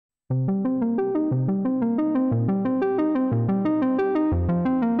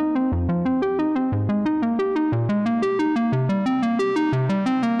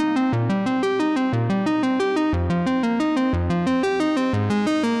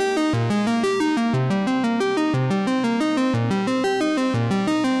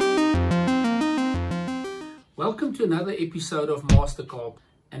Welcome to another episode of Master Carp,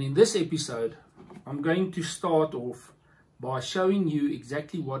 and in this episode I'm going to start off by showing you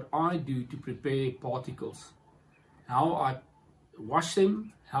exactly what I do to prepare particles, how I wash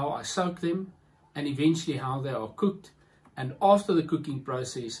them, how I soak them, and eventually how they are cooked. And after the cooking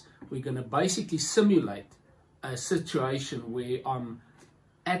process, we're going to basically simulate a situation where I'm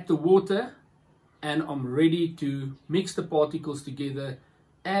at the water and I'm ready to mix the particles together,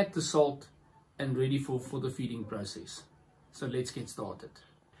 add the salt, and ready for the feeding process. So let's get started.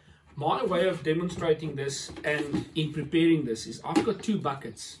 My way of demonstrating this and in preparing this is I've got two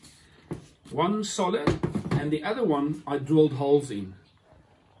buckets, one solid and the other one I drilled holes in,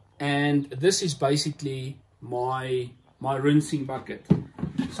 and this is basically my rinsing bucket.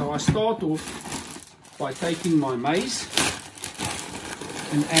 So I start off by taking my maize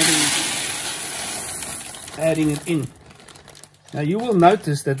and adding it in. Now you will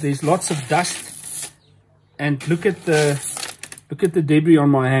notice that there's lots of dust, and look at the debris on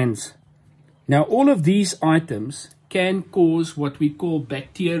my hands. Now all of these items can cause what we call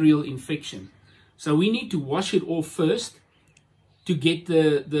bacterial infection. So we need to wash it off first to get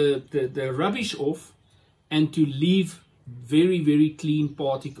the rubbish off and to leave very, very clean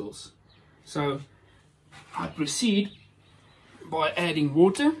particles. So I proceed by adding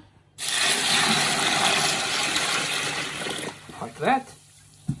water like that,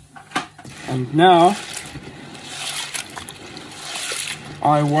 and now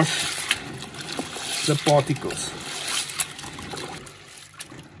I wash the particles.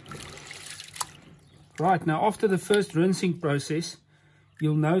 Right, now after the first rinsing process,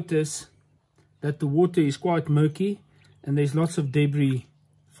 you'll notice that the water is quite murky and there's lots of debris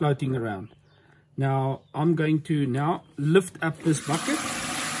floating around. Now I'm going to now lift up this bucket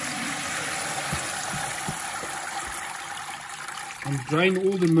and drain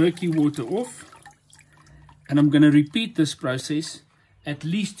all the murky water off, and I'm going to repeat this process at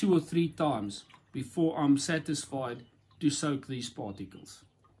least 2 or 3 times before I'm satisfied to soak these particles.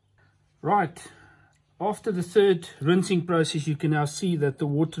 Right, after the third rinsing process, you can now see that the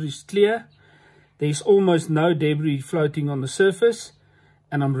water is clear. There's almost no debris floating on the surface,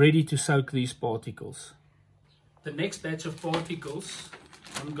 and I'm ready to soak these particles. The next batch of particles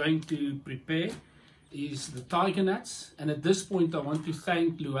I'm going to prepare is the tiger nuts, and at this point I want to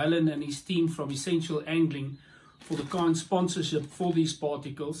thank Llewellyn and his team from Essential Angling for the kind sponsorship for these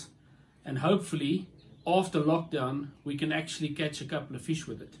particles, and hopefully after lockdown we can actually catch a couple of fish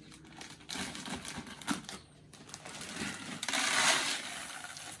with it.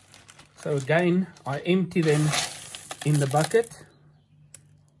 So again, I empty them in the bucket,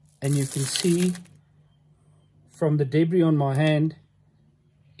 and you can see from the debris on my hand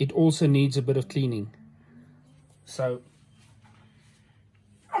it also needs a bit of cleaning. So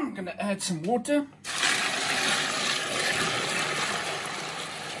I'm going to add some water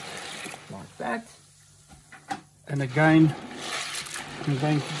like that, and again I'm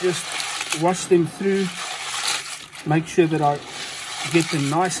going to just wash them through, make sure that I get them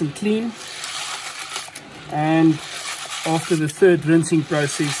nice and clean, and after the third rinsing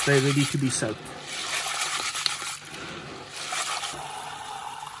process they're ready to be soaked.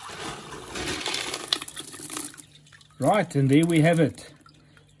 Right, and there we have it.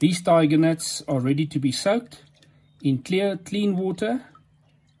 These tiger nuts are ready to be soaked in clear, clean water,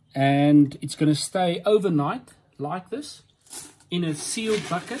 and it's going to stay overnight like this in a sealed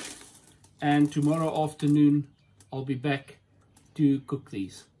bucket, and tomorrow afternoon I'll be back to cook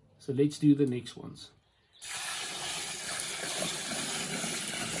these. So let's do the next ones.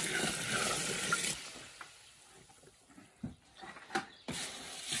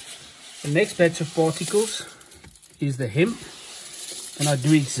 The next batch of particles is the hemp, and I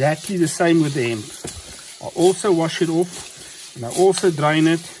do exactly the same with the hemp. I also wash it off, and I also drain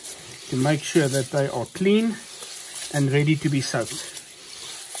it to make sure that they are clean and ready to be soaked.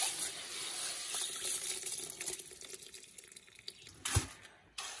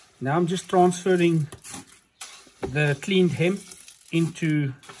 Now I'm just transferring the cleaned hemp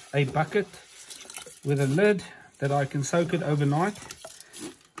into a bucket with a lid that I can soak it overnight.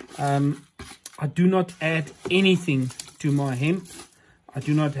 I do not add anything to my hemp. I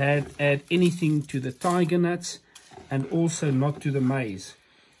do not add anything to the tiger nuts, and also not to the maize.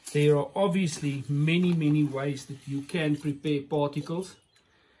 There are obviously many ways that you can prepare particles.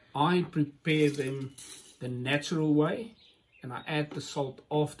 I prepare them the natural way, and I add the salt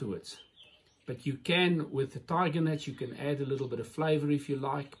afterwards. But you can, with the tiger nuts, you can add a little bit of flavor if you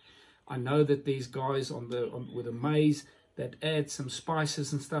like. I know that there's guys with the maize that add some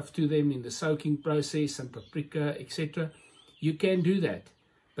spices and stuff to them in the soaking process, some paprika, etc. You can do that,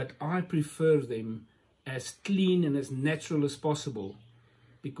 but I prefer them as clean and as natural as possible,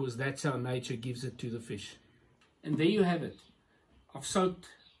 because that's how nature gives it to the fish. And there you have it. I've soaked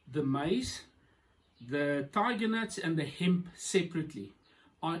the maize, the tiger nuts and the hemp separately.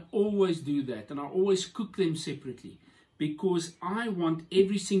 I always do that, and I always cook them separately, because I want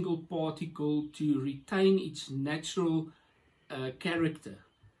every single particle to retain its natural character.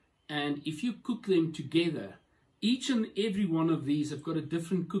 And if you cook them together, each and every one of these have got a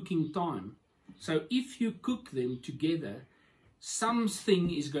different cooking time. So if you cook them together,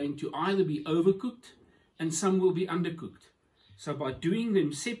 something is going to either be overcooked and some will be undercooked. So by doing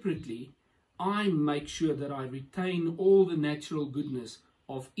them separately, I make sure that I retain all the natural goodness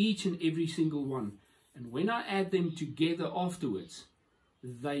of each and every single one. And when I add them together afterwards,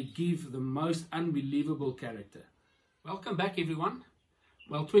 they give the most unbelievable character. Welcome back, everyone.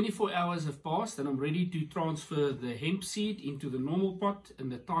 Well, 24 hours have passed and I'm ready to transfer the hemp seed into the normal pot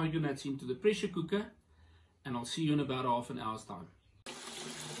and the tiger nuts into the pressure cooker. And I'll see you in about half an hour's time.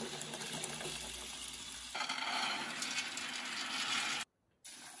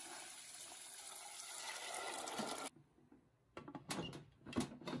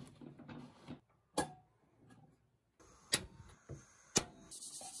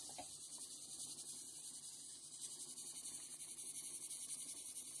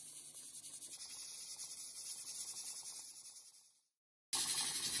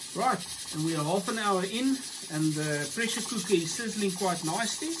 Right, and we are half an hour in and the pressure cooker is sizzling quite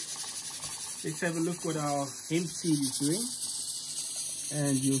nicely. Let's have a look what our hemp seed is doing.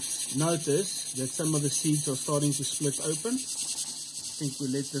 And you'll notice that some of the seeds are starting to split open. I think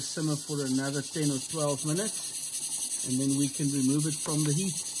we'll let this simmer for another 10 or 12 minutes and then we can remove it from the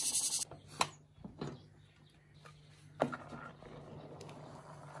heat.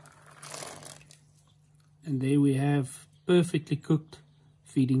 And there we have perfectly cooked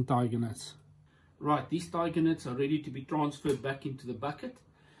feeding tiger nuts. Right, these tiger nuts are ready to be transferred back into the bucket,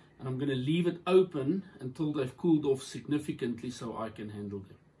 and I'm going to leave it open until they've cooled off significantly so I can handle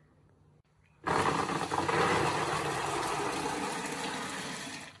them.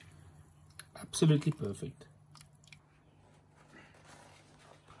 Absolutely perfect.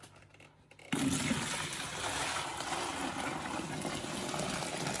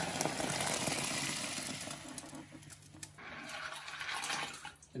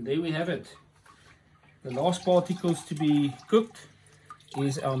 And there we have it. The last particles to be cooked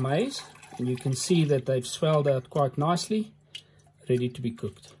is our maize, and you can see that they've swelled out quite nicely, ready to be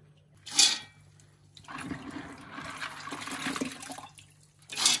cooked.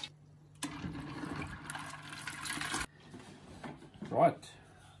 Right,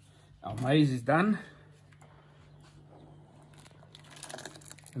 our maize is done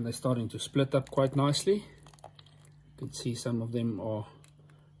and they're starting to split up quite nicely. You can see some of them are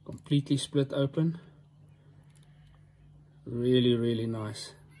completely split open. Really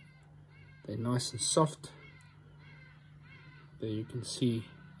nice. They're nice and soft. There you can see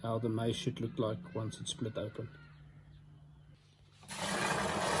how the maize should look like once it's split open.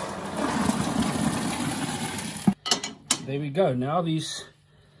 There we go. Now these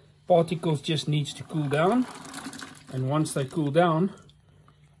particles just needs to cool down, and once they cool down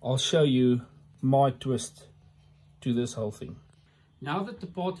I'll show you my twist to this whole thing. Now that the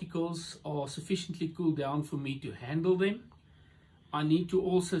particles are sufficiently cooled down for me to handle them, I need to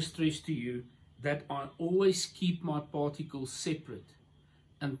also stress to you that I always keep my particles separate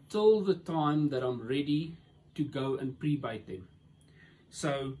until the time that I'm ready to go and pre-bait them.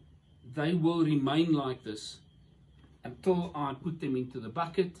 So they will remain like this until I put them into the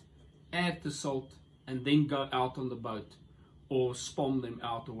bucket, add the salt, and then go out on the boat or spom them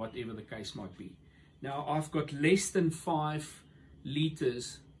out or whatever the case might be. Now I've got less than 5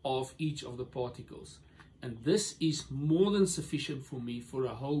 liters of each of the particles, and this is more than sufficient for me for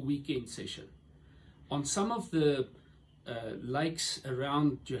a whole weekend session. On some of the lakes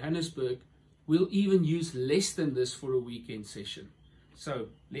around Johannesburg, we'll even use less than this for a weekend session. So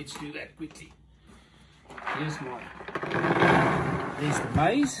let's do that quickly. There's the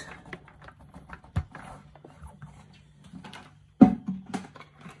maize.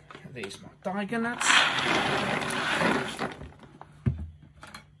 There's my tiger nuts.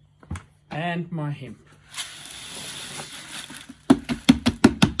 And my hemp.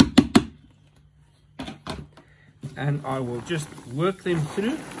 And I will just work them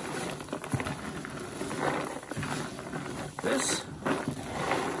through this.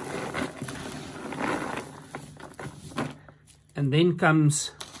 And then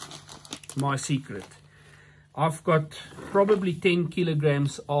comes my secret. I've got probably 10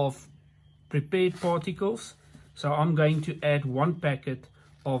 kilograms of prepared particles, so I'm going to add 1 packet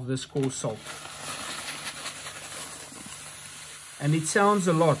of this coarse salt. And it sounds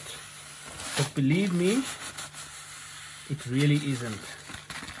a lot, but believe me, it really isn't.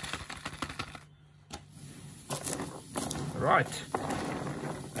 Right,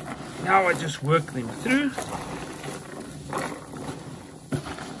 now I just work them through.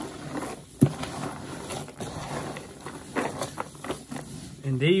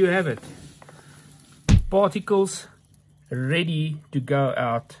 And there you have it. Particles ready to go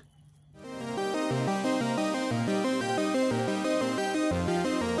out.